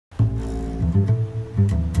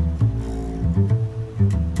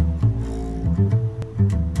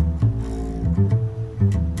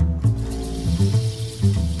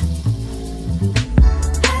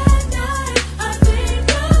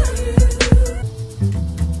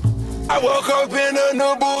woke up in a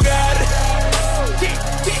new Bugatti.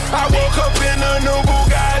 I woke up in a new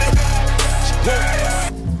Bugatti.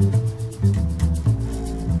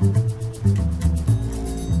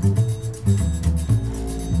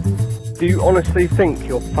 Do you honestly think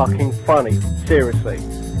you're fucking funny? Seriously.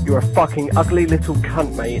 You're a fucking ugly little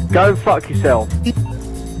cunt, mate. Go and fuck yourself.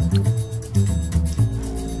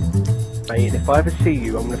 Mate, and if I ever see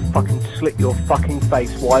you, I'm gonna fucking slit your fucking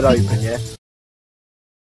face wide open, yeah?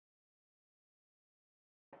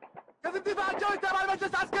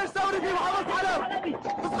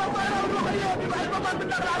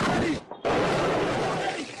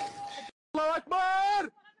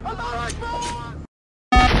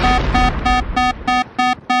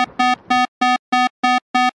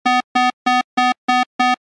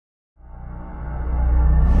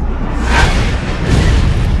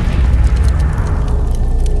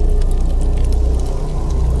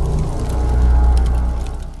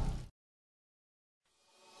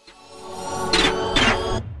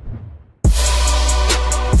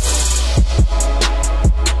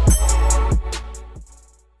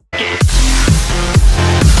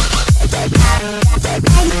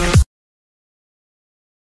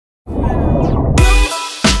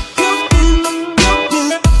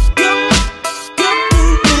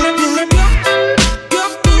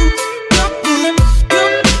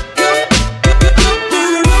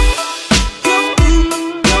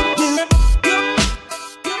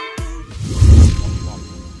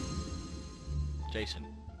 Jason.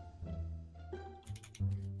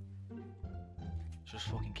 Just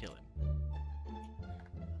fucking kill him.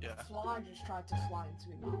 Yeah. Fly just tried to fly into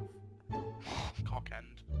my mouth. Cock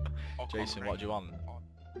end. Or Jason, cock what do you want? ring.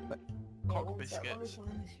 Yeah, Cock one sec, let me biscuits.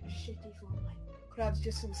 find this shitty fly. Could I have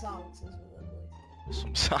just some silences with it, please?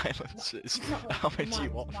 Some silences. How many do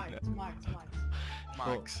you want? Max.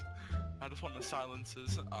 Max. I just want the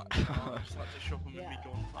silencers. I just like to shove them in my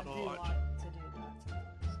gun. I don't like. To do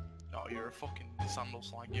that. Oh, you're a fucking sandal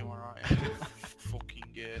slag, you alright? Fucking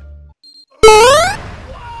gay.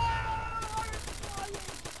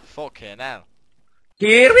 Fucking hell.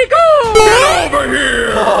 Here we go! Get over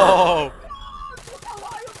here! Oh!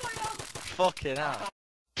 Fucking hell.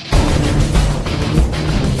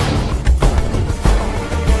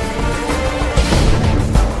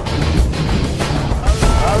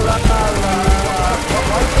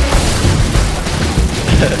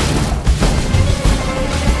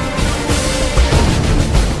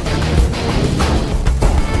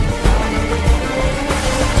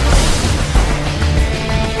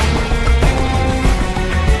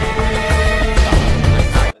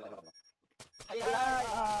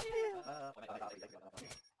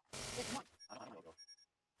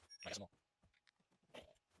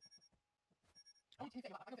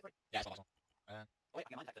 Yeah, it's awesome. Wait,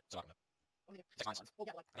 I might have to.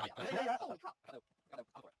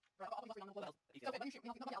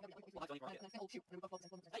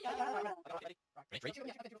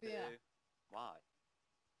 Why?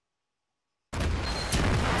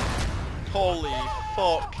 Holy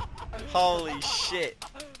fuck. Holy shit.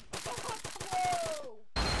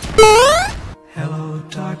 Hello,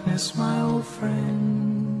 darkness, my old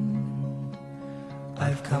friend.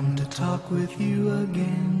 I've come to talk with you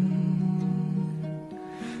again.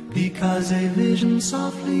 Because a vision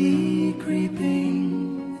softly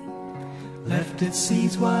creeping left its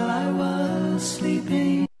seeds while I was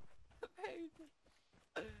sleeping.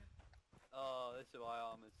 Oh, this is why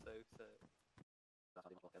Arma's so sick.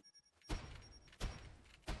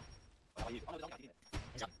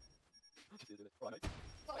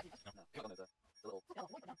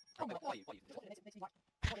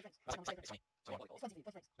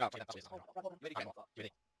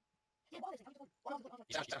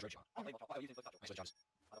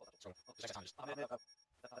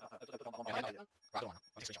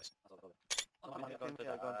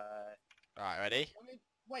 Alright, ready?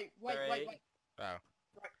 Wait. Oh.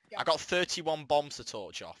 I got 31 bombs to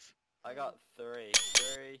torch off. I got 3.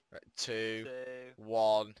 3, 2, 2,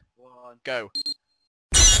 1, 1. go.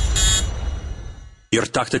 Your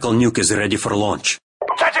tactical nuke is ready for launch.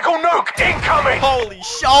 Tactical nuke incoming! Holy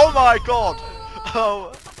sh! Oh my god!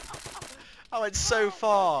 Oh, I went so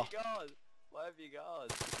far. What have you got?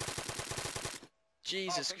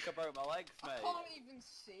 Jesus. I think I broke my legs, mate. I can't even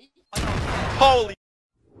see. Holy.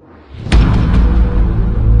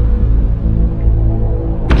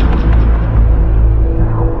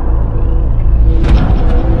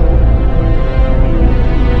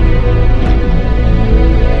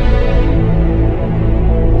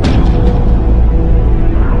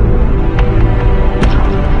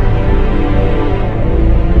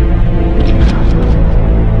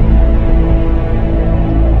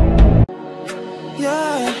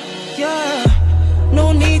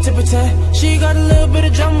 to pretend. She got a little bit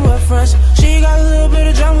of drama with her friends. She got a little bit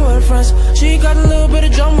of drama with her friends. She got a little bit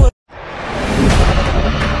of drama with